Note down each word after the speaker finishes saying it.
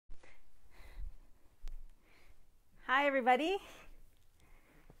Hi everybody,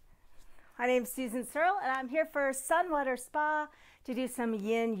 my name is Susan Searle and I'm here for SunWater Spa to do some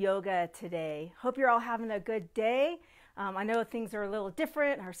Yin Yoga today. Hope you're all having a good day. I know things are a little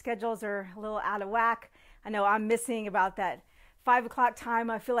different, our schedules are a little out of whack. I know I'm missing about that 5 o'clock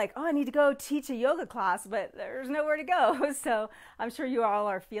time. I feel like, oh, I need to go teach a yoga class, but there's nowhere to go. So I'm sure you all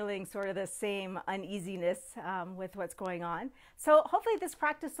are feeling sort of the same uneasiness with what's going on. So hopefully this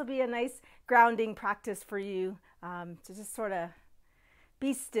practice will be a nice grounding practice for you to just sort of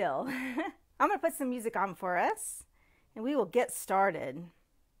be still. I'm going to put some music on for us and we will get started.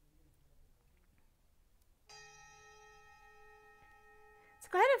 So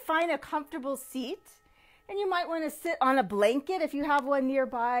go ahead and find a comfortable seat. And you might want to sit on a blanket if you have one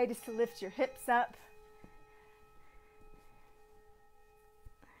nearby, just to lift your hips up.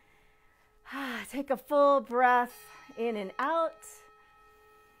 Take a full breath in and out.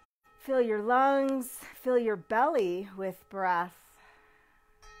 Fill your lungs, fill your belly with breath.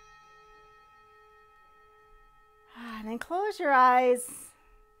 And then close your eyes.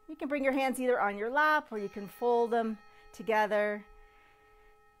 You can bring your hands either on your lap or you can fold them together.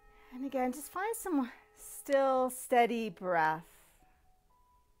 And again, just find some still, steady breath.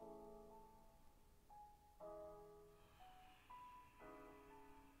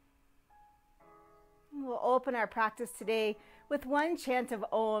 We'll open our practice today with one chant of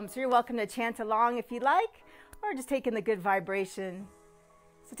Om. So you're welcome to chant along if you'd like, or just take in the good vibration.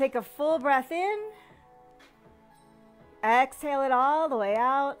 So take a full breath in. Exhale it all the way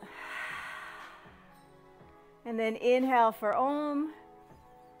out. And then inhale for Om.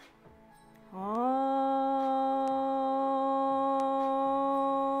 Om.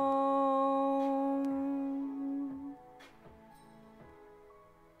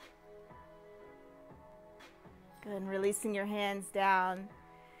 Good, and releasing your hands down.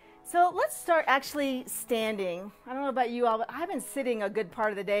 So let's start actually standing. I don't know about you all, but I've been sitting a good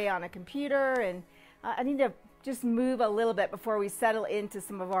part of the day on a computer, and I need to just move a little bit before we settle into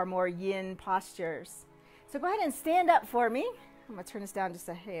some of our more yin postures. So go ahead and stand up for me. I'm going to turn this down just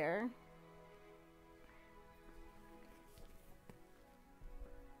a hair.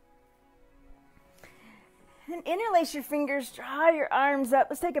 And interlace your fingers, draw your arms up.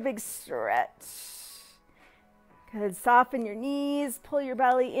 Let's take a big stretch. Good, soften your knees, pull your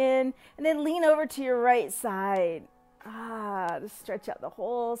belly in, and then lean over to your right side. Just stretch out the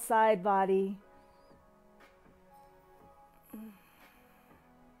whole side body.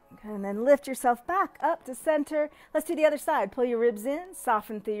 Okay, and then lift yourself back up to center. Let's do the other side. Pull your ribs in,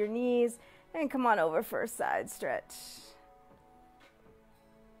 soften through your knees, and come on over for a side stretch.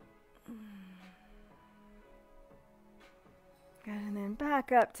 Good, and then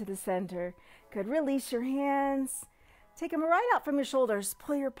back up to the center. Good, release your hands. Take them right out from your shoulders.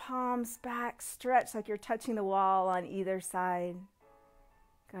 Pull your palms back, stretch like you're touching the wall on either side.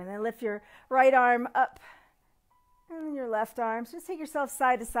 Good, and then lift your right arm up and then your left arm. So just take yourself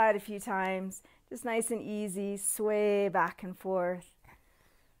side to side a few times. Just nice and easy, sway back and forth.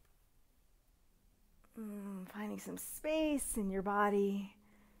 Finding some space in your body.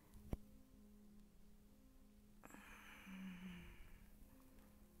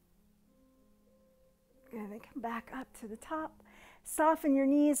 And then come back up to the top. Soften your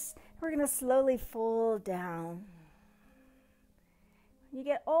knees. We're going to slowly fold down. When you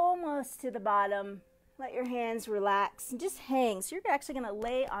get almost to the bottom, let your hands relax and just hang. So you're actually going to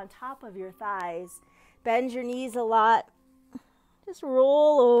lay on top of your thighs. Bend your knees a lot. Just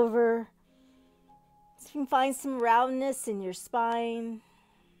roll over. So you can find some roundness in your spine.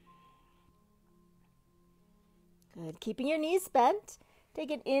 Good. Keeping your knees bent. Take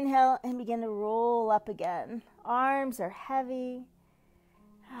an inhale and begin to roll up again. Arms are heavy.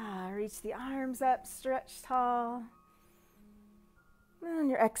 Reach the arms up, stretch tall. And on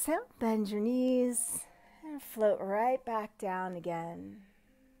your exhale, bend your knees and float right back down again.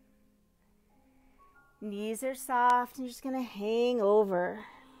 Knees are soft and you're just going to hang over.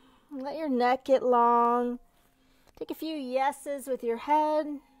 Let your neck get long. Take a few yeses with your head.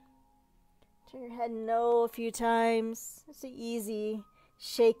 Turn your head no a few times. It's an easy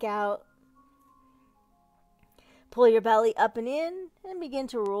shake out. Pull your belly up and in and begin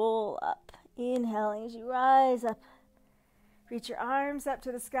to roll up. Inhaling as you rise up. Reach your arms up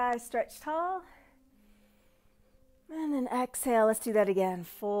to the sky, stretch tall. And then exhale, let's do that again.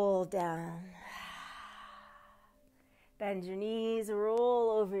 Fold down. Bend your knees, roll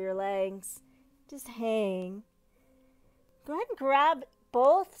over your legs. Just hang. Go ahead and grab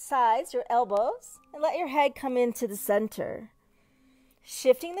both sides, your elbows, and let your head come into the center.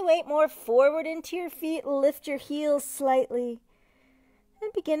 Shifting the weight more forward into your feet, lift your heels slightly.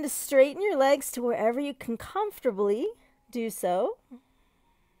 And begin to straighten your legs to wherever you can comfortably do so.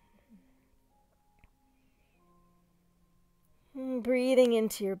 And breathing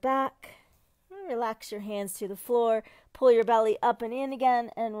into your back. Relax your hands to the floor. Pull your belly up and in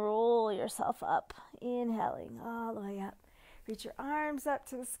again and roll yourself up. Inhaling all the way up. Reach your arms up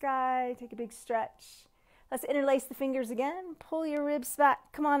to the sky. Take a big stretch. Let's interlace the fingers again. Pull your ribs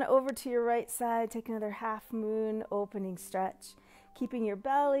back. Come on over to your right side. Take another half moon opening stretch. Keeping your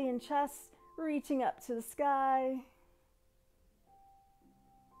belly and chest reaching up to the sky.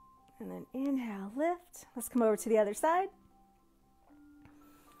 And then inhale, lift. Let's come over to the other side.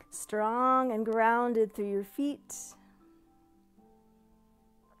 Strong and grounded through your feet.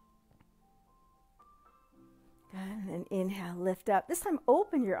 Good. And then inhale, lift up. This time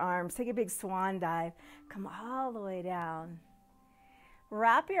open your arms. Take a big swan dive. Come all the way down.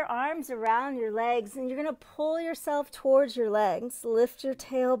 Wrap your arms around your legs and you're going to pull yourself towards your legs. Lift your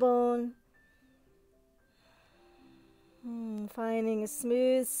tailbone. Finding a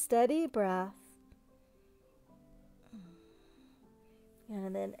smooth, steady breath.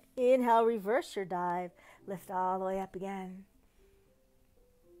 And then inhale, reverse your dive. Lift all the way up again.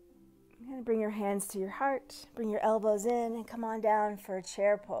 You're going to bring your hands to your heart. Bring your elbows in and come on down for a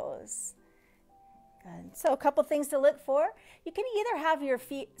chair pose. Good. So a couple things to look for. You can either have your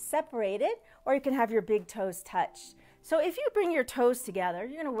feet separated or you can have your big toes touched. So if you bring your toes together,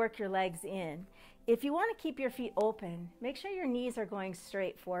 you're going to work your legs in. If you want to keep your feet open, make sure your knees are going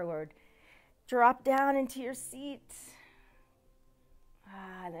straight forward. Drop down into your seat.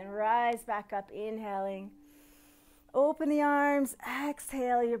 And then rise back up, inhaling. Open the arms,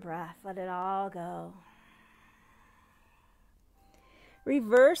 exhale your breath, let it all go.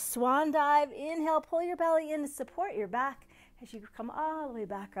 Reverse swan dive, inhale, pull your belly in to support your back as you come all the way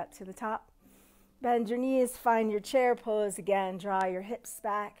back up to the top. Bend your knees, find your chair pose again, draw your hips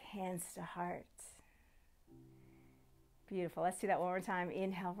back, hands to heart. Beautiful, let's do that one more time.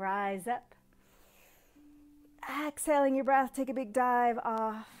 Inhale, rise up. Exhaling your breath, take a big dive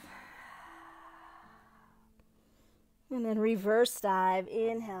off. And then reverse dive.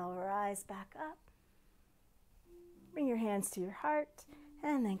 Inhale, rise back up. Bring your hands to your heart.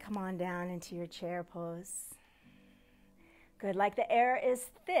 And then come on down into your chair pose. Good, like the air is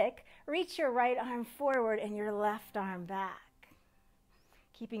thick, reach your right arm forward and your left arm back.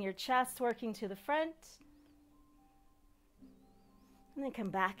 Keeping your chest working to the front. And then come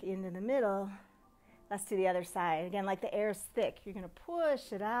back into the middle. Let's do the other side. Again, like the air is thick, you're going to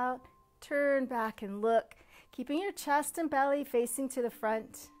push it out, turn back and look, keeping your chest and belly facing to the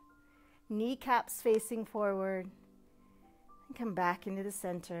front, kneecaps facing forward, and come back into the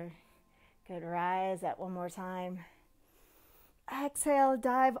center. Good, rise up one more time. Exhale,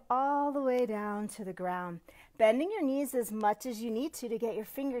 dive all the way down to the ground, bending your knees as much as you need to get your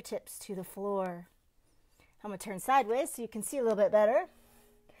fingertips to the floor. I'm going to turn sideways so you can see a little bit better.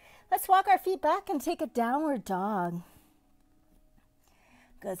 Let's walk our feet back and take a downward dog.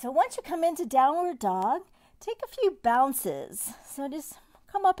 Good. So once you come into downward dog, take a few bounces. So just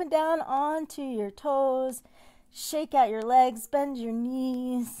come up and down onto your toes, shake out your legs, bend your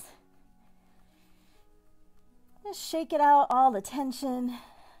knees. Just shake it out, all the tension.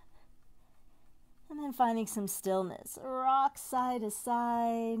 And then finding some stillness. Rock side to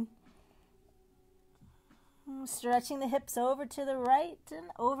side. Stretching the hips over to the right and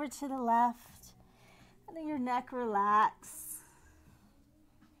over to the left. Letting your neck relax.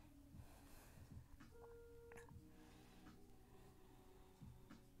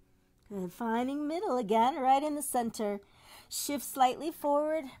 Good. Finding middle again, right in the center. Shift slightly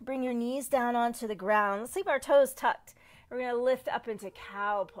forward. Bring your knees down onto the ground. Let's leave our toes tucked. We're going to lift up into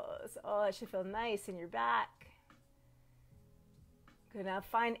cow pose. Oh, it should feel nice in your back. Good, now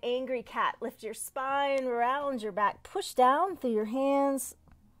find angry cat. Lift your spine, round your back. Push down through your hands.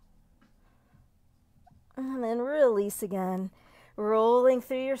 And then release again. Rolling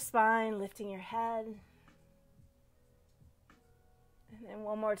through your spine, lifting your head. And then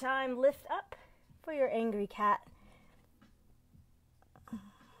one more time, lift up for your angry cat.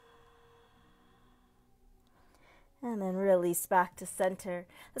 And then release back to center.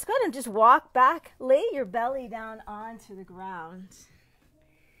 Let's go ahead and just walk back. Lay your belly down onto the ground.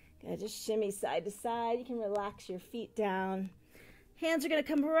 Good, just shimmy side to side. You can relax your feet down. Hands are going to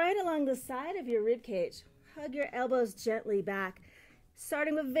come right along the side of your rib cage. Hug your elbows gently back.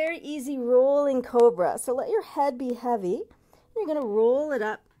 Starting with very easy rolling cobra. So let your head be heavy. You're going to roll it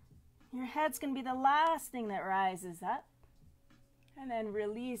up. Your head's going to be the last thing that rises up. And then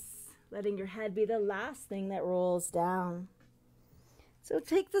release, letting your head be the last thing that rolls down. So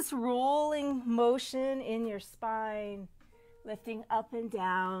take this rolling motion in your spine, Lifting up and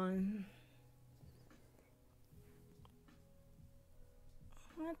down.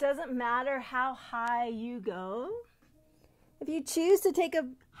 It doesn't matter how high you go. If you choose to take a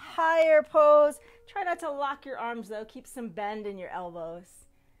higher pose, try not to lock your arms though. Keep some bend in your elbows.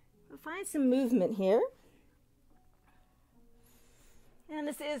 Find some movement here. And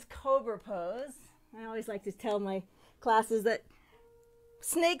this is cobra pose. I always like to tell my classes that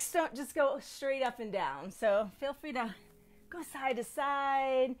snakes don't just go straight up and down. So feel free to go side to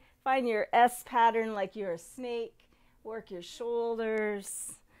side. Find your S pattern like you're a snake. Work your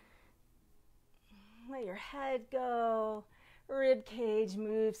shoulders. Let your head go. Rib cage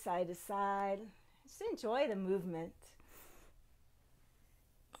move side to side. Just enjoy the movement.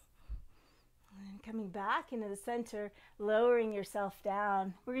 And coming back into the center, lowering yourself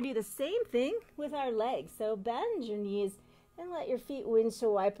down. We're going to do the same thing with our legs. So bend your knees and let your feet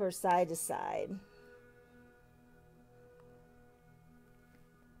windshield wiper side to side.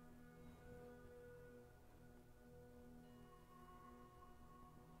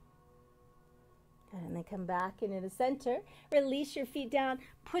 And then come back into the center. Release your feet down.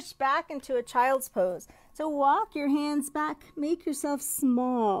 Push back into a child's pose. So walk your hands back. Make yourself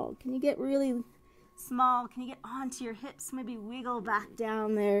small. Can you get really small? Can you get onto your hips? Maybe wiggle back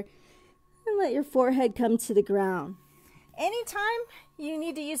down there. And let your forehead come to the ground. Anytime you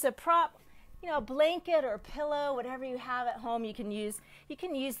need to use a prop, a blanket or a pillow, whatever you have at home, you can use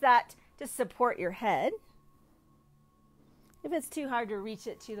that to support your head. If it's too hard to reach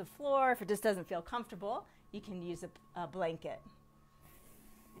it to the floor, if it just doesn't feel comfortable, you can use a blanket.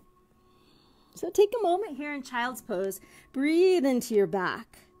 So take a moment here in child's pose. Breathe into your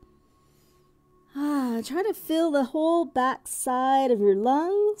back. Try to fill the whole back side of your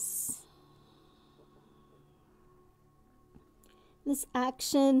lungs. This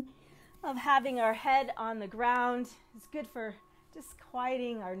action of having our head on the ground is good for just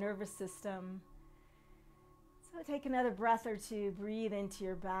quieting our nervous system. So take another breath or two. Breathe into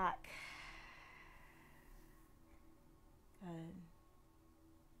your back. Good.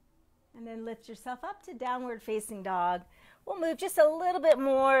 And then lift yourself up to downward facing dog. We'll move just a little bit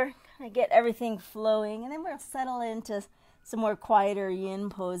more, kind of get everything flowing, and then we'll settle into some more quieter yin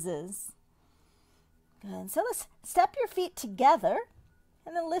poses. Good. So let's step your feet together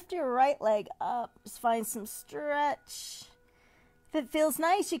and then lift your right leg up. Just find some stretch. If it feels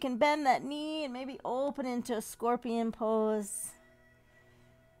nice, you can bend that knee and maybe open into a scorpion pose.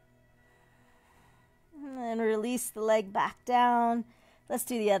 And then release the leg back down. Let's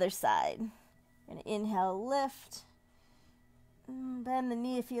do the other side. And inhale, lift. Bend the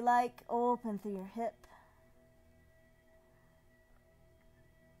knee if you like. Open through your hip.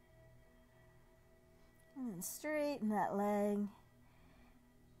 And then straighten that leg.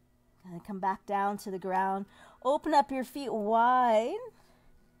 And come back down to the ground. Open up your feet wide.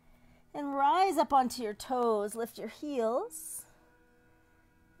 And rise up onto your toes. Lift your heels.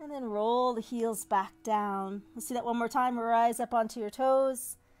 And then roll the heels back down. Let's do that one more time. Rise up onto your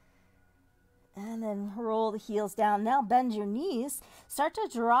toes. And then roll the heels down. Now bend your knees. Start to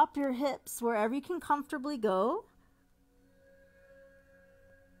drop your hips wherever you can comfortably go.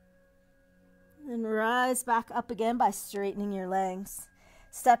 Then rise back up again by straightening your legs.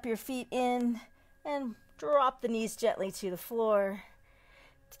 Step your feet in and drop the knees gently to the floor.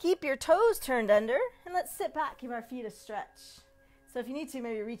 Keep your toes turned under, and let's sit back. Give our feet a stretch. So if you need to,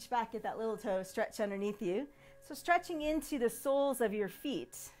 maybe reach back, get that little toe stretch underneath you. So stretching into the soles of your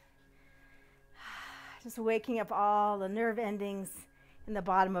feet. Just waking up all the nerve endings in the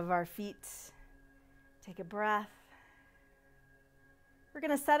bottom of our feet. Take a breath. We're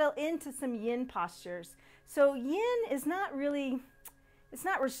going to settle into some yin postures. So yin is not really, it's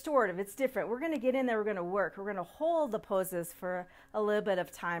not restorative, it's different. We're going to get in there, we're going to work. We're going to hold the poses for a little bit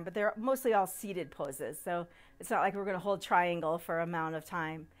of time, but they're mostly all seated poses. So it's not like we're going to hold triangle for an amount of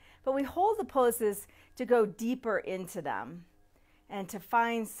time. But we hold the poses to go deeper into them and to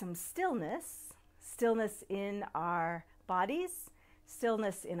find some stillness in our bodies,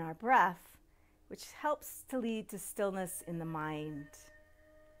 stillness in our breath, which helps to lead to stillness in the mind.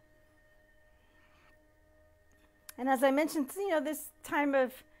 And as I mentioned, this time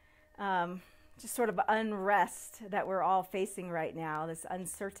of just sort of unrest that we're all facing right now, this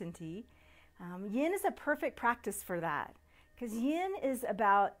uncertainty, yin is a perfect practice for that, because yin is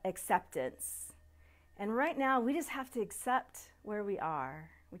about acceptance. And right now, we just have to accept where we are.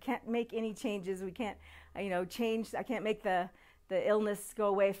 We can't make any changes. We can't, change. I can't make the illness go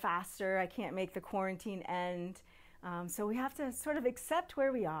away faster. I can't make the quarantine end. So we have to sort of accept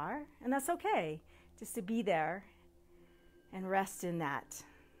where we are, and that's okay, just to be there and rest in that.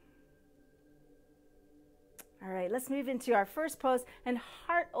 All right, let's move into our first pose, and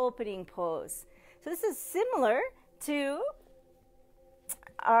heart opening pose. So this is similar to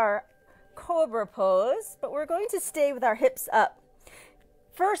our cobra pose, but we're going to stay with our hips up.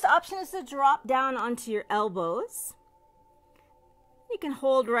 First option is to drop down onto your elbows. You can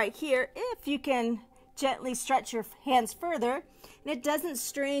hold right here. If you can gently stretch your hands further and it doesn't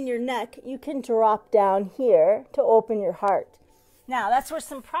strain your neck, you can drop down here to open your heart. Now that's where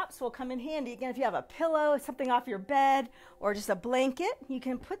some props will come in handy. Again, if you have a pillow, something off your bed, or just a blanket, you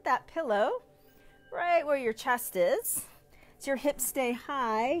can put that pillow right where your chest is. So your hips stay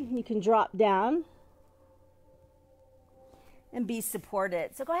high, you can drop down and be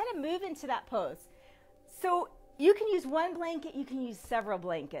supported. So go ahead and move into that pose. So you can use one blanket, you can use several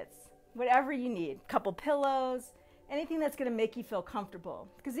blankets, whatever you need. A couple pillows, anything that's gonna make you feel comfortable.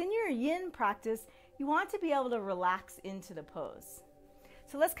 Because in your yin practice, you want to be able to relax into the pose.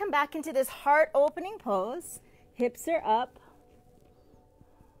 So let's come back into this heart opening pose. Hips are up.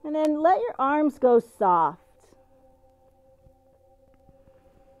 And then let your arms go soft.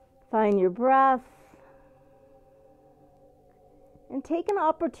 Find your breath. And take an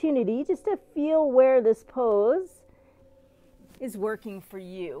opportunity just to feel where this pose is working for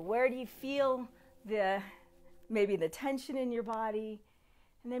you. Where do you feel maybe the tension in your body?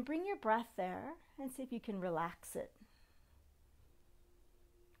 And then bring your breath there and see if you can relax it.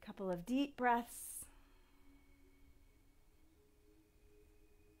 A couple of deep breaths.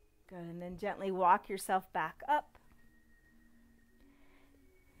 Good, and then gently walk yourself back up.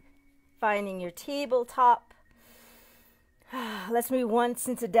 Finding your tabletop. Let's move once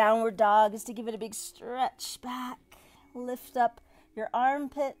into downward dog just to give it a big stretch back. Lift up your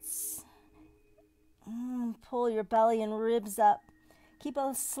armpits. Pull your belly and ribs up. Keep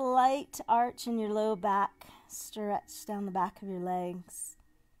a slight arch in your low back. Stretch down the back of your legs.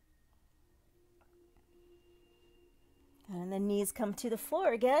 And the knees come to the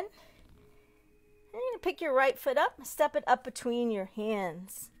floor again. And you're going to pick your right foot up, step it up between your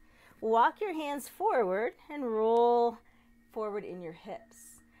hands. Walk your hands forward and roll forward in your hips.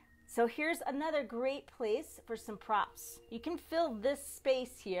 So here's another great place for some props. You can fill this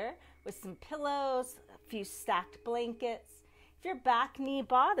space here with some pillows, a few stacked blankets. If your back knee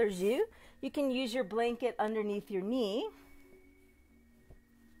bothers you, you can use your blanket underneath your knee.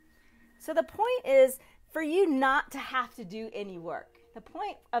 So the point is for you not to have to do any work. The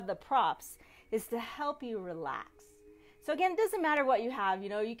point of the props is to help you relax. So again, it doesn't matter what you have.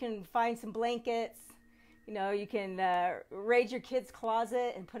 You can find some blankets. You can raid your kid's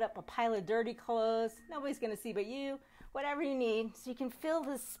closet and put up a pile of dirty clothes. Nobody's going to see but you. Whatever you need. So you can fill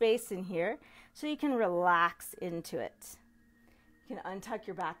this space in here so you can relax into it. You can untuck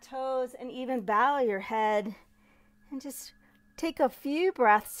your back toes and even bow your head and just take a few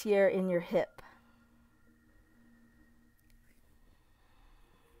breaths here in your hip.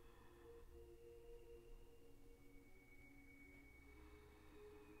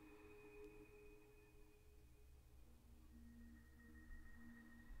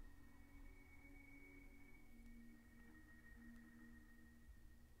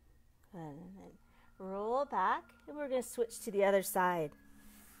 And then roll back, and we're going to switch to the other side.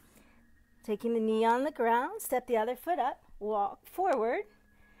 Taking the knee on the ground, step the other foot up, walk forward,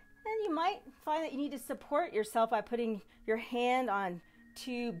 and you might find that you need to support yourself by putting your hand on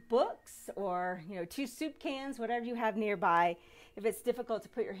two books or two soup cans, whatever you have nearby, if it's difficult to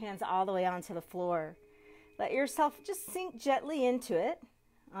put your hands all the way onto the floor. Let yourself just sink gently into it.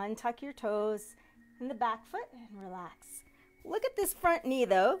 Untuck your toes and the back foot and relax. Look at this front knee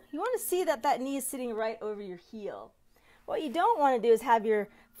though. You want to see that knee is sitting right over your heel. What you don't want to do is have your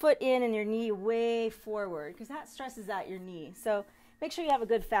foot in and your knee way forward because that stresses out your knee. So make sure you have a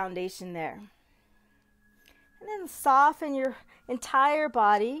good foundation there. And then soften your entire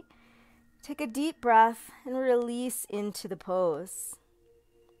body. Take a deep breath and release into the pose.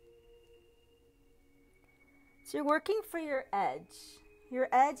 So you're working for your edge. Your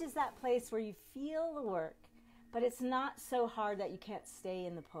edge is that place where you feel the work, but it's not so hard that you can't stay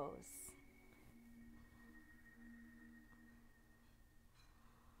in the pose.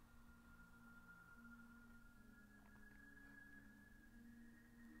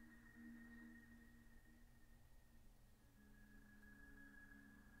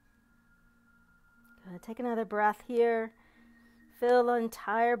 Good. Take another breath here. Fill the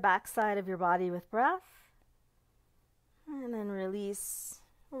entire backside of your body with breath. And then release,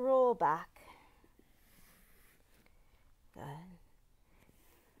 roll back. Good.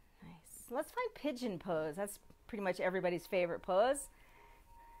 Nice. Let's find pigeon pose. That's pretty much everybody's favorite pose.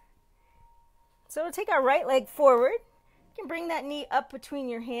 So we'll take our right leg forward. You can bring that knee up between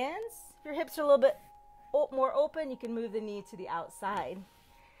your hands. If your hips are a little bit more open, you can move the knee to the outside.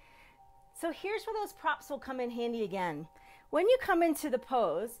 So here's where those props will come in handy again. When you come into the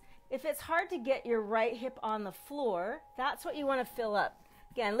pose, if it's hard to get your right hip on the floor, that's what you want to fill up.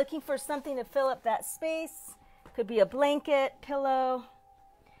 Again, looking for something to fill up that space. Could be a blanket, pillow,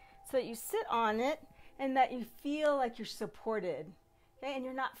 so that you sit on it and that you feel like you're supported, okay? And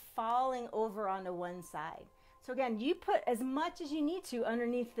you're not falling over onto one side. So again, you put as much as you need to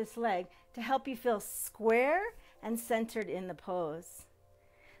underneath this leg to help you feel square and centered in the pose.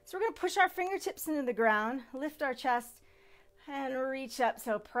 So we're going to push our fingertips into the ground, lift our chest, and reach up.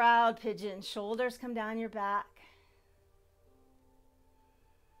 So proud pigeon. Shoulders come down your back.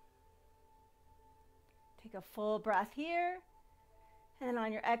 Take a full breath here. And then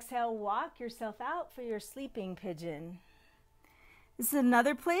on your exhale, walk yourself out for your sleeping pigeon. This is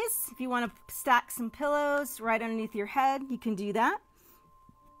another place. If you want to stack some pillows right underneath your head, you can do that.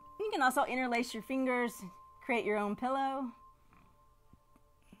 You can also interlace your fingers, create your own pillow.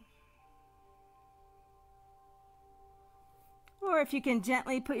 Or if you can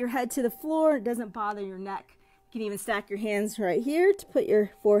gently put your head to the floor, it doesn't bother your neck. You can even stack your hands right here to put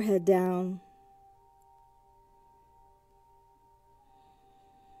your forehead down.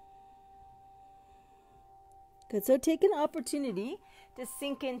 Good, so take an opportunity to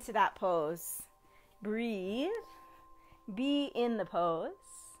sink into that pose. Breathe, be in the pose.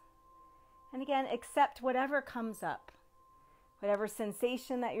 And again, accept whatever comes up. Whatever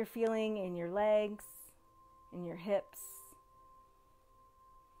sensation that you're feeling in your legs, in your hips.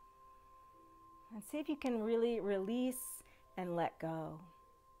 And see if you can really release and let go.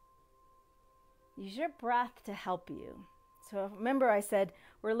 Use your breath to help you. So remember I said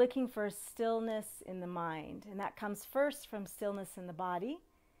we're looking for stillness in the mind. And that comes first from stillness in the body.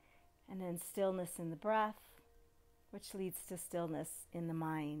 And then stillness in the breath, which leads to stillness in the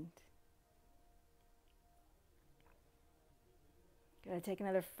mind. Good. Take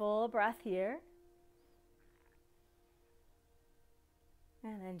another full breath here.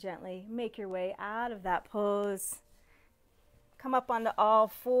 And then gently make your way out of that pose. Come up onto all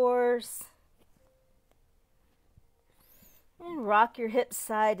fours. And rock your hips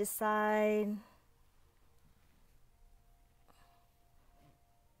side to side.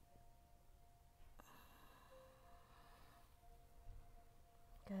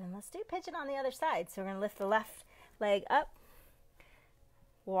 Good. And let's do pigeon on the other side. So we're going to lift the left leg up.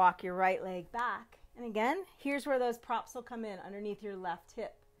 Walk your right leg back. And again, here's where those props will come in underneath your left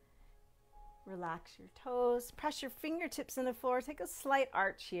hip. Relax your toes. Press your fingertips in the floor. Take a slight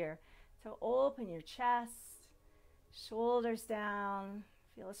arch here. So open your chest. Shoulders down.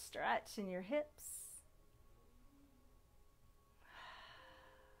 Feel a stretch in your hips.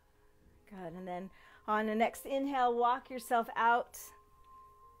 Good. And then on the next inhale, walk yourself out.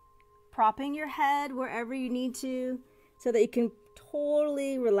 Propping your head wherever you need to so that you can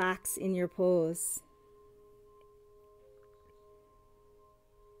totally relax in your pose.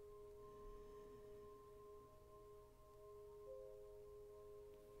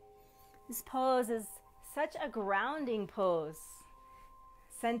 This pose is such a grounding pose,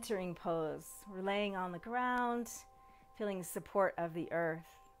 centering pose. We're laying on the ground, feeling the support of the earth.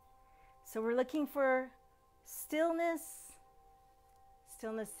 So we're looking for stillness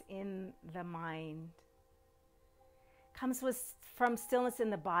in the mind. Comes from stillness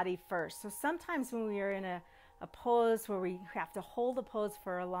in the body first. So sometimes when we are in a pose where we have to hold the pose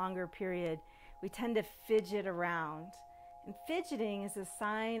for a longer period, we tend to fidget around. And fidgeting is a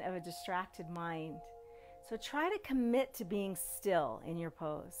sign of a distracted mind. So try to commit to being still in your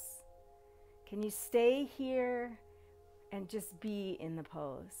pose. Can you stay here and just be in the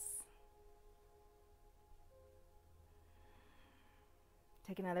pose?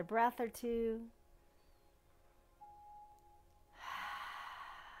 Take another breath or two.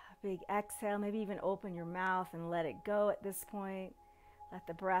 Big exhale, maybe even open your mouth and let it go at this point. Let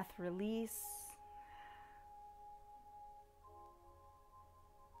the breath release.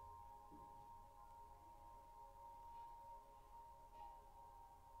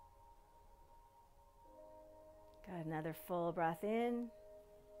 Good, another full breath in.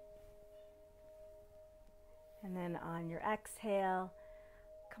 And then on your exhale,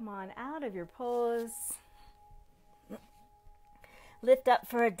 come on out of your pose. Lift up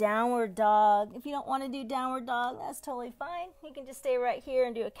for a downward dog. If you don't want to do downward dog, that's totally fine. You can just stay right here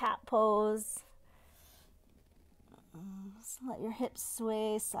and do a cat pose. Just let your hips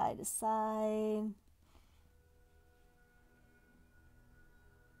sway side to side.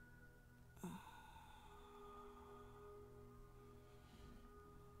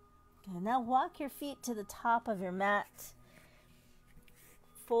 Good. Now walk your feet to the top of your mat.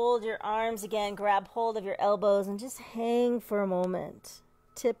 Fold your arms again, grab hold of your elbows and just hang for a moment.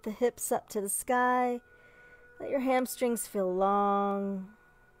 Tip the hips up to the sky. Let your hamstrings feel long.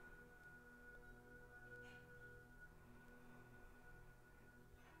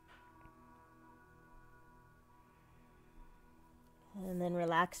 And then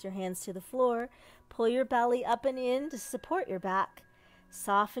relax your hands to the floor. Pull your belly up and in to support your back.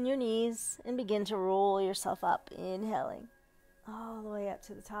 Soften your knees and begin to roll yourself up, inhaling all the way up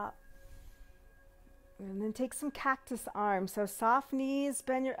to the top. And then take some cactus arms. So soft knees,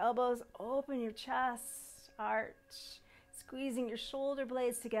 bend your elbows, open your chest, arch, squeezing your shoulder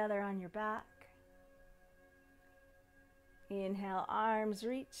blades together on your back. Inhale, arms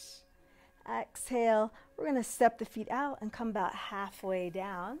reach. Exhale, we're going to step the feet out and come about halfway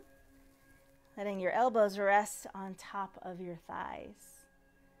down, letting your elbows rest on top of your thighs.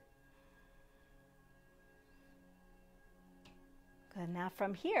 Good. Now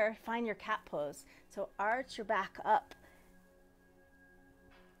from here, find your cat pose. So arch your back up,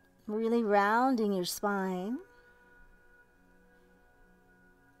 really rounding your spine.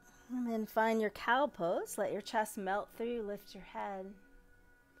 And then find your cow pose. Let your chest melt through, lift your head.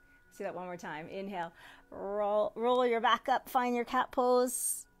 See that one more time. Inhale, roll your back up, find your cat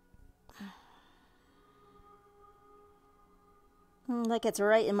pose. Like it's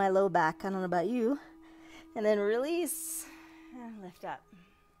right in my low back. I don't know about you. And then release and lift up.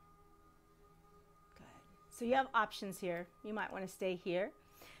 Good. So you have options here. You might want to stay here.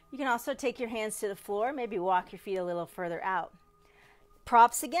 You can also take your hands to the floor, maybe walk your feet a little further out.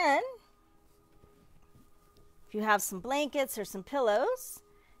 Props again. If you have some blankets or some pillows,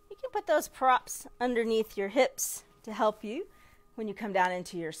 you can put those props underneath your hips to help you when you come down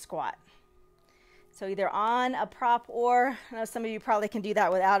into your squat. So either on a prop, or I know some of you probably can do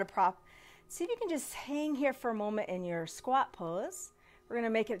that without a prop. See if you can just hang here for a moment in your squat pose. We're going to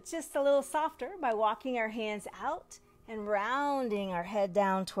make it just a little softer by walking our hands out and rounding our head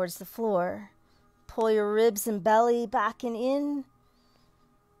down towards the floor. Pull your ribs and belly back and in.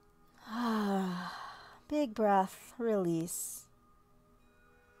 Big breath, release.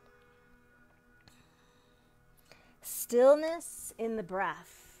 Stillness in the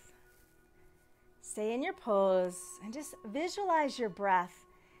breath. Stay in your pose and just visualize your breath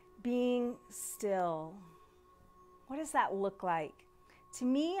being still. What does that look like? To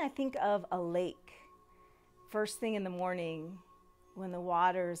me, I think of a lake. First thing in the morning when the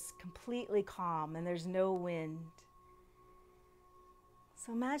water's completely calm and there's no wind.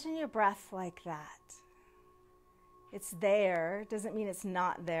 So imagine your breath like that. It's there, doesn't mean it's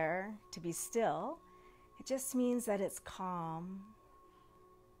not there to be still. It just means that it's calm,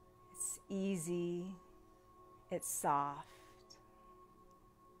 it's easy, it's soft.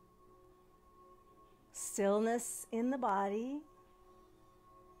 Stillness in the body,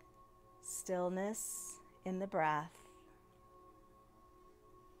 stillness in the breath.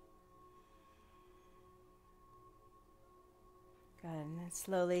 Good. And then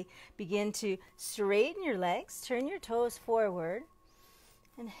slowly begin to straighten your legs, turn your toes forward,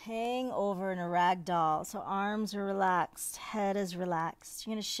 and hang over in a rag doll. So arms are relaxed, head is relaxed.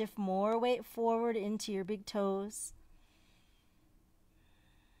 You're going to shift more weight forward into your big toes.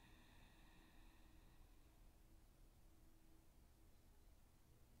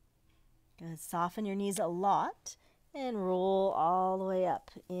 Good. Soften your knees a lot and roll all the way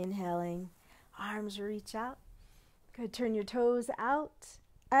up. Inhaling, arms reach out. Good. Turn your toes out.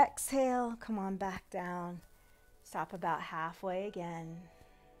 Exhale, come on back down. Stop about halfway again.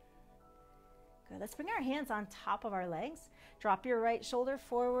 Good. Let's bring our hands on top of our legs. Drop your right shoulder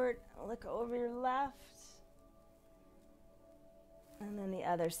forward. Look over your left. And then the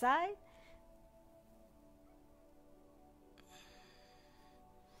other side.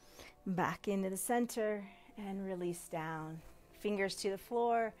 Back into the center and release down. Fingers to the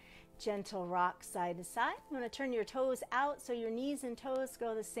floor. Gentle rock side to side. You want to turn your toes out so your knees and toes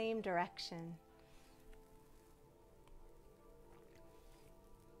go the same direction.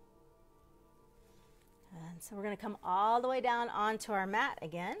 And so we're going to come all the way down onto our mat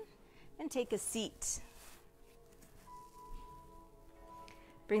again and take a seat.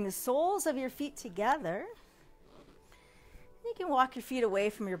 Bring the soles of your feet together. You can walk your feet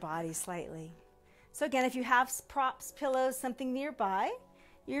away from your body slightly. So again, if you have props, pillows, something nearby,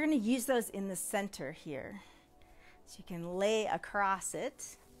 you're going to use those in the center here. So you can lay across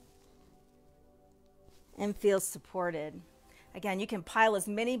it and feel supported. Again, you can pile as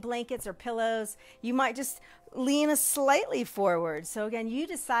many blankets or pillows. You might just lean slightly forward. So again, you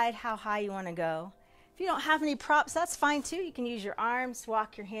decide how high you want to go. If you don't have any props, that's fine too. You can use your arms,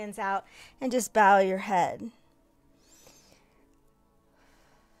 walk your hands out, and just bow your head.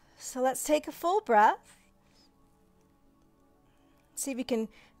 So let's take a full breath. See if you can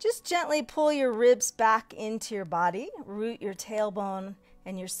just gently pull your ribs back into your body. Root your tailbone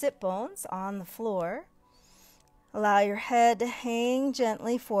and your sit bones on the floor. Allow your head to hang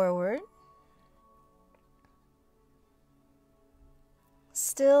gently forward.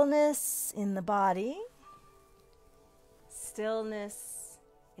 Stillness in the body. Stillness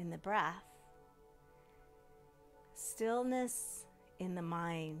in the breath. Stillness in the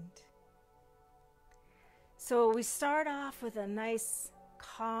mind. So we start off with a nice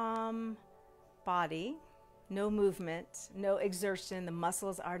calm body, no movement, no exertion, the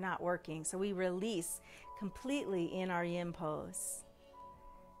muscles are not working. So we release completely in our yin pose.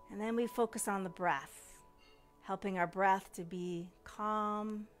 And then we focus on the breath, helping our breath to be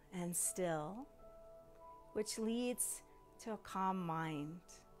calm and still, which leads to a calm mind.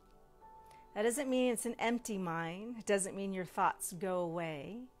 That doesn't mean it's an empty mind. It doesn't mean your thoughts go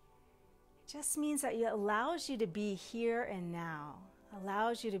away. It just means that it allows you to be here and now,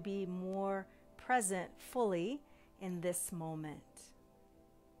 allows you to be more present fully in this moment.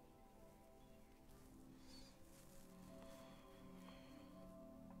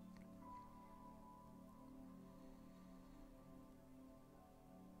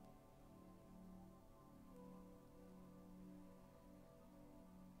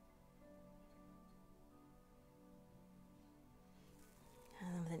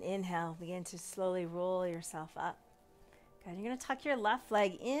 With an inhale, begin to slowly roll yourself up. Good. You're going to tuck your left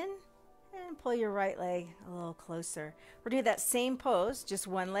leg in and pull your right leg a little closer. We're doing that same pose, just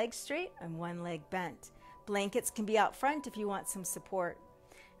one leg straight and one leg bent. Blankets can be out front if you want some support.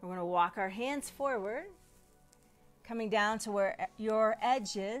 We're going to walk our hands forward, coming down to where your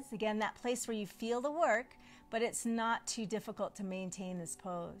edge is. Again, that place where you feel the work, but it's not too difficult to maintain this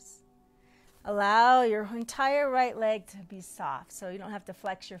pose. Allow your entire right leg to be soft, so you don't have to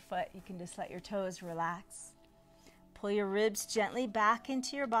flex your foot. You can just let your toes relax. Pull your ribs gently back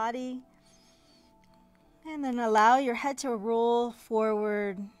into your body, and then allow your head to roll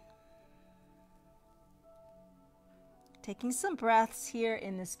forward. Taking some breaths here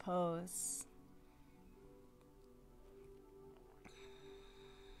in this pose.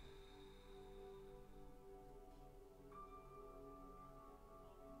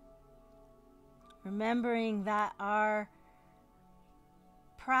 Remembering that our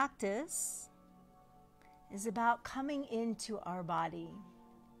practice is about coming into our body.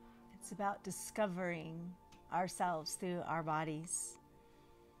 It's about discovering ourselves through our bodies.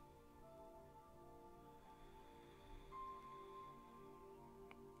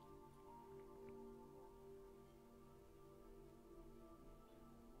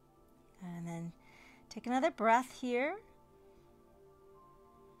 And then take another breath here.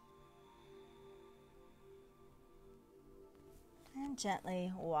 And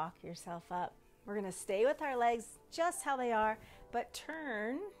gently walk yourself up. We're going to stay with our legs just how they are, but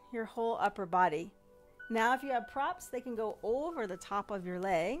turn your whole upper body. Now, if you have props, they can go over the top of your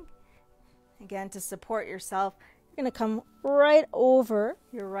leg. Again, to support yourself, you're going to come right over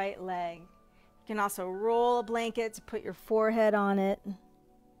your right leg. You can also roll a blanket to put your forehead on it.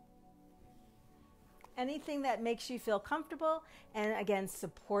 Anything that makes you feel comfortable and, again,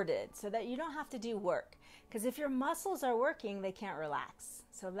 supported so that you don't have to do work. Because if your muscles are working, they can't relax.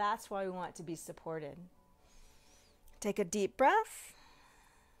 So that's why we want to be supported. Take a deep breath.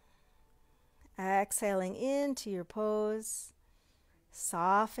 Exhaling into your pose.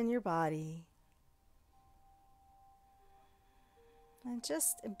 Soften your body. And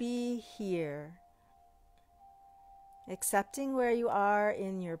just be here. Accepting where you are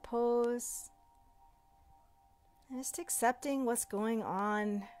in your pose. And just accepting what's going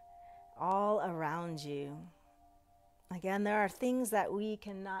on all around you. Again, there are things that we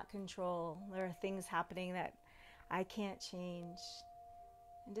cannot control. There are things happening that I can't change.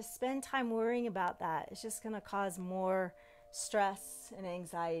 And to spend time worrying about that, it's just going to cause more stress and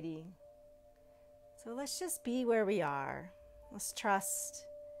anxiety. So let's just be where we are. Let's trust.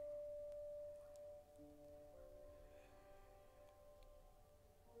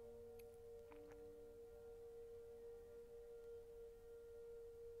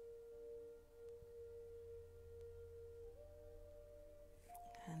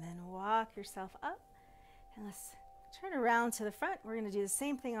 And then walk yourself up, and let's turn around to the front. We're going to do the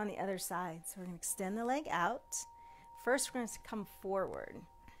same thing on the other side. So we're going to extend the leg out. First, we're going to come forward.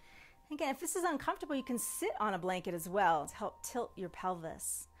 Again, if this is uncomfortable, you can sit on a blanket as well to help tilt your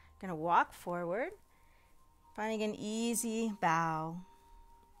pelvis. You're going to walk forward, finding an easy bow.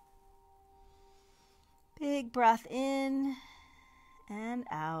 Big breath in and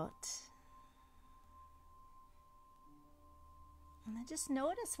out. And then just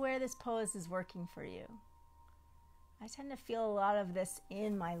notice where this pose is working for you. I tend to feel a lot of this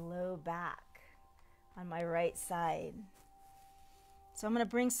in my low back on my right side. So I'm going to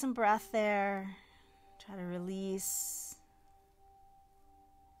bring some breath there. Try to release.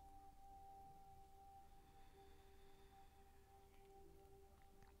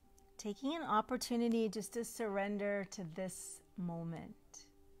 Taking an opportunity just to surrender to this moment.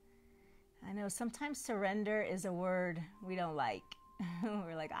 I know sometimes surrender is a word we don't like.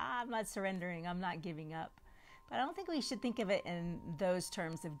 We're like, I'm not surrendering, I'm not giving up. But I don't think we should think of it in those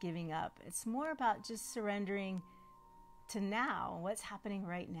terms of giving up. It's more about just surrendering to now, what's happening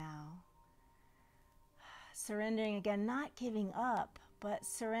right now. Surrendering, again, not giving up, but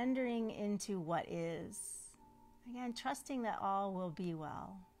surrendering into what is. Again, trusting that all will be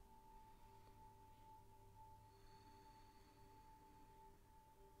well.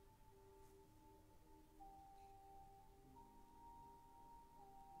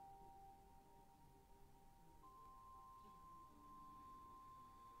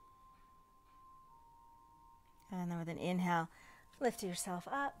 And then with an inhale, lift yourself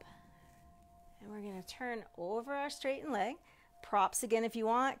up. And we're going to turn over our straightened leg. Props again if you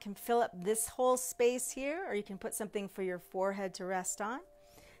want. Can fill up this whole space here, or you can put something for your forehead to rest on.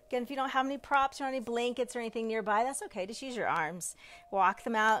 Again, if you don't have any props or any blankets or anything nearby, that's okay. Just use your arms. Walk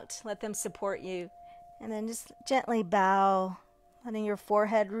them out. Let them support you. And then just gently bow, letting your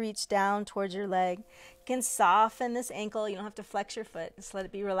forehead reach down towards your leg. You can soften this ankle. You don't have to flex your foot. Just let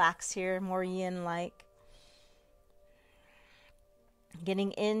it be relaxed here, more yin-like.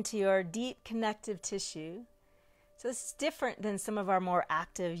 Getting into your deep connective tissue. So this is different than some of our more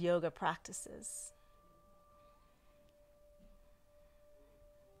active yoga practices.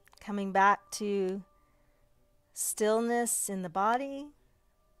 Coming back to stillness in the body,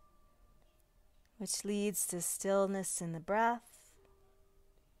 which leads to stillness in the breath,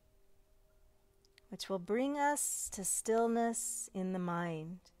 which will bring us to stillness in the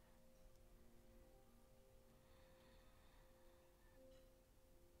mind.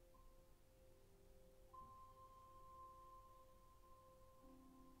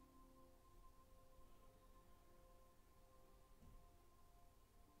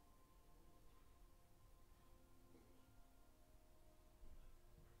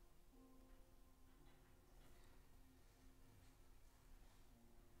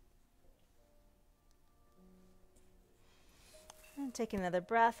 And take another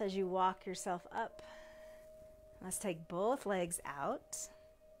breath as you walk yourself up. Let's take both legs out.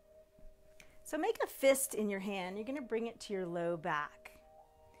 So make a fist in your hand. You're going to bring it to your low back.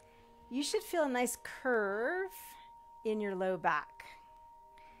 You should feel a nice curve in your low back.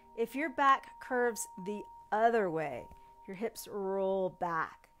 If your back curves the other way, your hips roll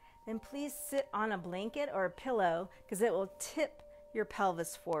back, then please sit on a blanket or a pillow because it will tip your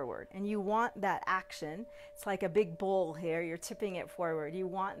pelvis forward. And you want that action. It's like a big bowl here. You're tipping it forward. You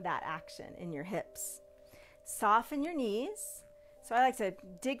want that action in your hips. Soften your knees. So I like to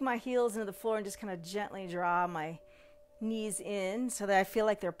dig my heels into the floor and just kind of gently draw my knees in so that I feel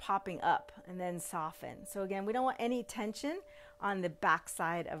like they're popping up, and then soften. So again, we don't want any tension on the back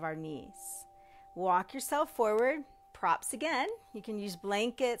side of our knees. Walk yourself forward. Props again. You can use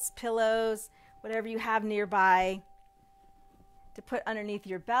blankets, pillows, whatever you have nearby to put underneath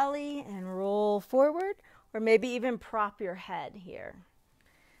your belly and roll forward, or maybe even prop your head here.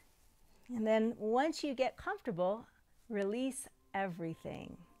 And then once you get comfortable, release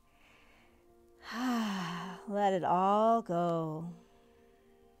everything. Let it all go.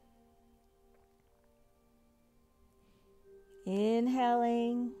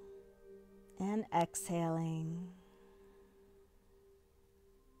 Inhaling and exhaling.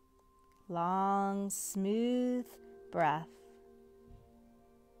 Long, smooth breath.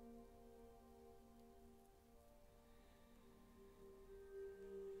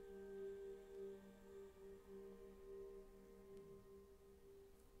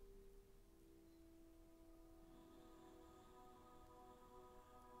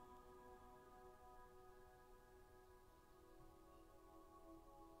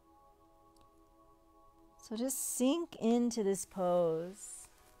 So just sink into this pose.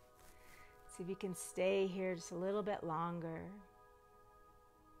 See if you can stay here just a little bit longer.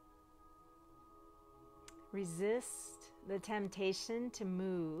 Resist the temptation to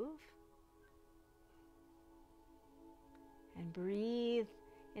move. And breathe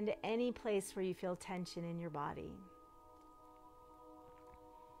into any place where you feel tension in your body.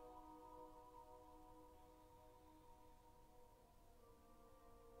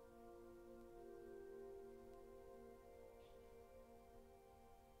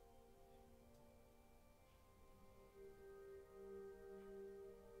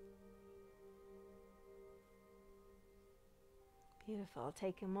 Beautiful.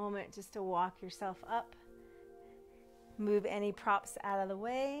 Take a moment just to walk yourself up. Move any props out of the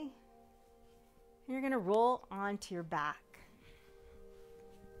way. And you're going to roll onto your back.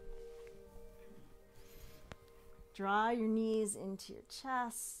 Draw your knees into your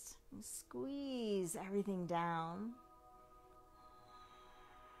chest and squeeze everything down.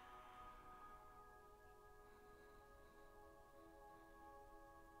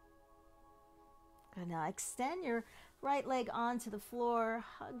 Good. Now extend your right leg onto the floor.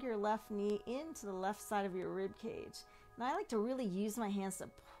 Hug your left knee into the left side of your rib cage. And I like to really use my hands to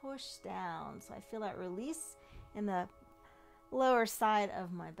push down, so I feel that release in the lower side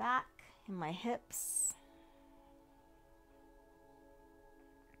of my back, in my hips.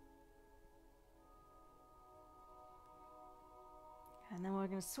 And then we're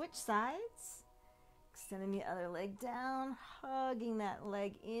going to switch sides. Extending the other leg down, hugging that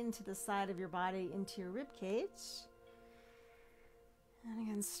leg into the side of your body, into your rib cage. And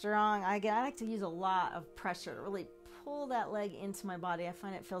again, strong. I like to use a lot of pressure to really pull that leg into my body. I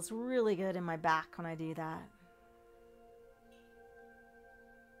find it feels really good in my back when I do that.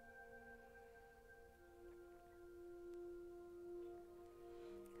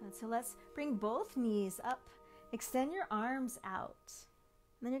 Good. So let's bring both knees up. Extend your arms out.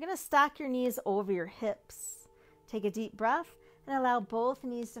 And then you're going to stack your knees over your hips. Take a deep breath and allow both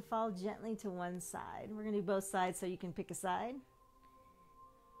knees to fall gently to one side. We're going to do both sides so you can pick a side.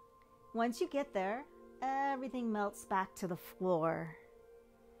 Once you get there, everything melts back to the floor.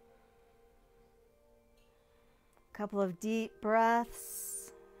 A couple of deep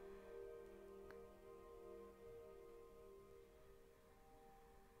breaths.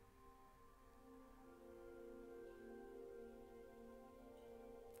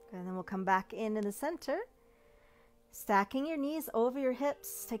 And then we'll come back into the center, stacking your knees over your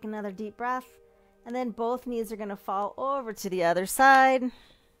hips. Take another deep breath, and then both knees are going to fall over to the other side.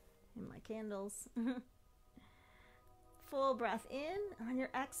 And my candles. Full breath in. On your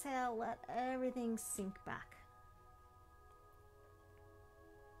exhale, let everything sink back.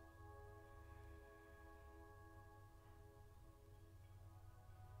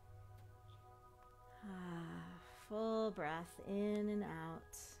 Full breath in and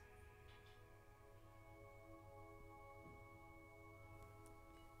out.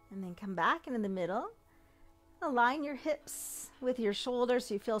 And then come back into the middle. Align your hips with your shoulders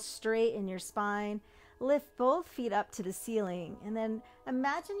so you feel straight in your spine. Lift both feet up to the ceiling. And then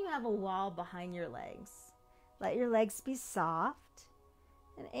imagine you have a wall behind your legs. Let your legs be soft.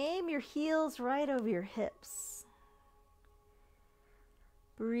 And aim your heels right over your hips.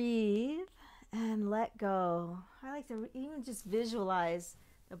 Breathe and let go. I like to even just visualize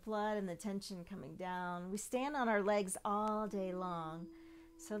the blood and the tension coming down. We stand on our legs all day long.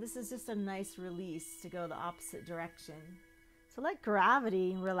 So this is just a nice release to go the opposite direction. So let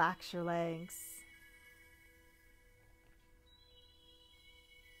gravity relax your legs.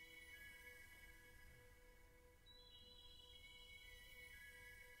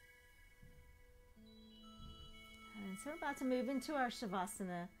 And so we're about to move into our Shavasana.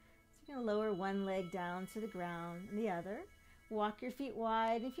 So you're going to lower one leg down to the ground and the other. Walk your feet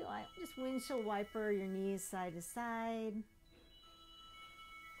wide. If you like, just windshield wiper your knees side to side.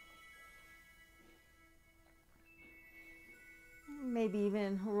 Maybe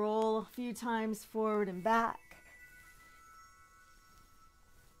even roll a few times forward and back.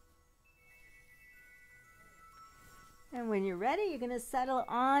 And when you're ready, you're going to settle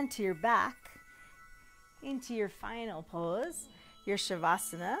onto your back into your final pose, your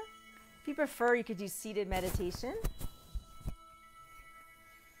Shavasana. If you prefer, you could do seated meditation.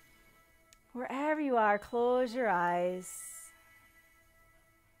 Wherever you are, close your eyes.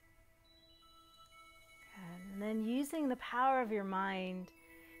 And then using the power of your mind,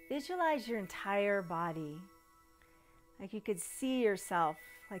 visualize your entire body. Like you could see yourself,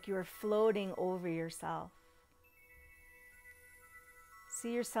 like you were floating over yourself.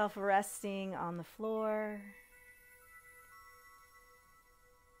 See yourself resting on the floor.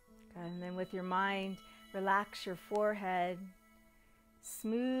 And then with your mind, relax your forehead.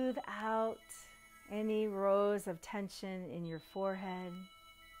 Smooth out any rows of tension in your forehead.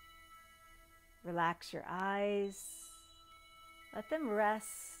 Relax your eyes. Let them rest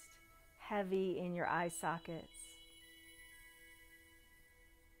heavy in your eye sockets.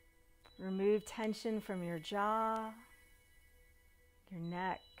 Remove tension from your jaw, your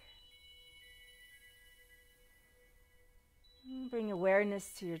neck. Bring awareness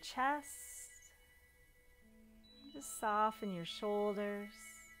to your chest. Just soften your shoulders.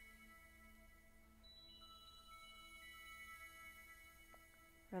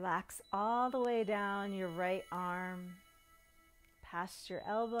 Relax all the way down your right arm, past your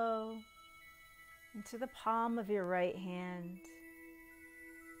elbow, into the palm of your right hand.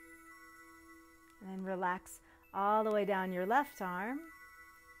 And then relax all the way down your left arm,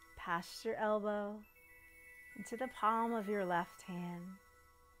 past your elbow, into the palm of your left hand.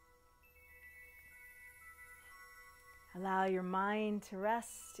 Allow your mind to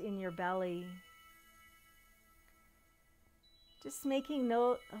rest in your belly. Just making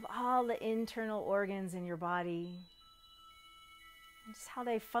note of all the internal organs in your body, and just how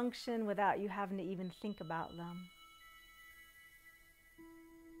they function without you having to even think about them.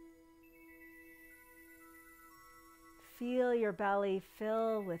 Feel your belly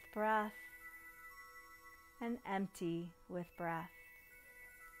fill with breath and empty with breath.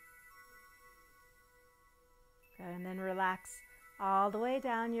 Good, and then relax all the way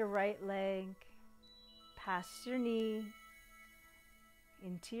down your right leg, past your knee,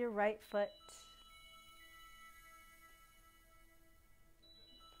 into your right foot.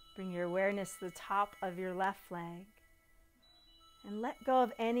 Bring your awareness to the top of your left leg and let go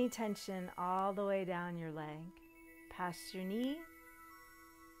of any tension all the way down your leg, past your knee,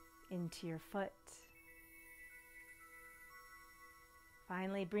 into your foot.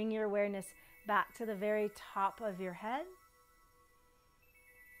 Finally, bring your awareness back to the very top of your head.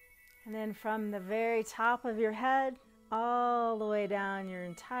 And then from the very top of your head, all the way down your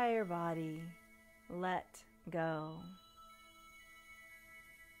entire body, let go.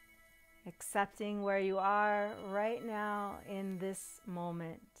 Accepting where you are right now in this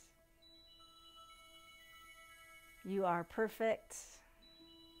moment. You are perfect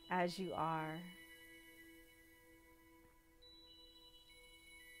as you are.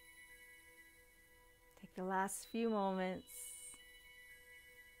 Take the last few moments.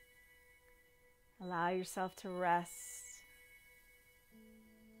 Allow yourself to rest.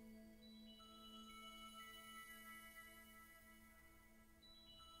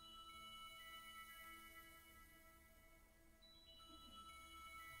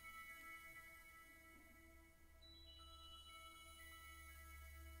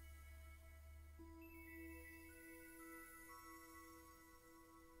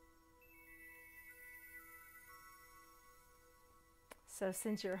 So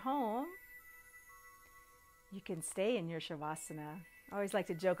since you're home, you can stay in your Shavasana. I always like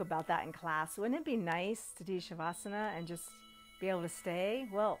to joke about that in class. Wouldn't it be nice to do Shavasana and just be able to stay?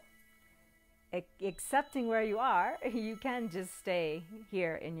 Well, accepting where you are, you can just stay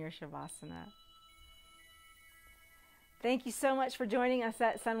here in your Shavasana. Thank you so much for joining us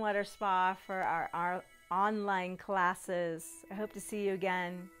at SunWater Spa for our online classes. I hope to see you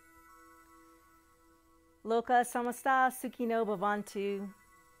again. Loka samasta sukhino bhavantu.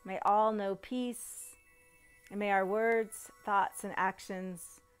 May all know peace, and may our words, thoughts, and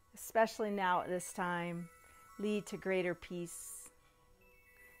actions, especially now at this time, lead to greater peace.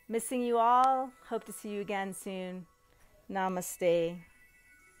 Missing you all. Hope to see you again soon. Namaste.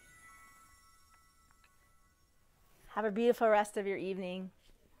 Have a beautiful rest of your evening.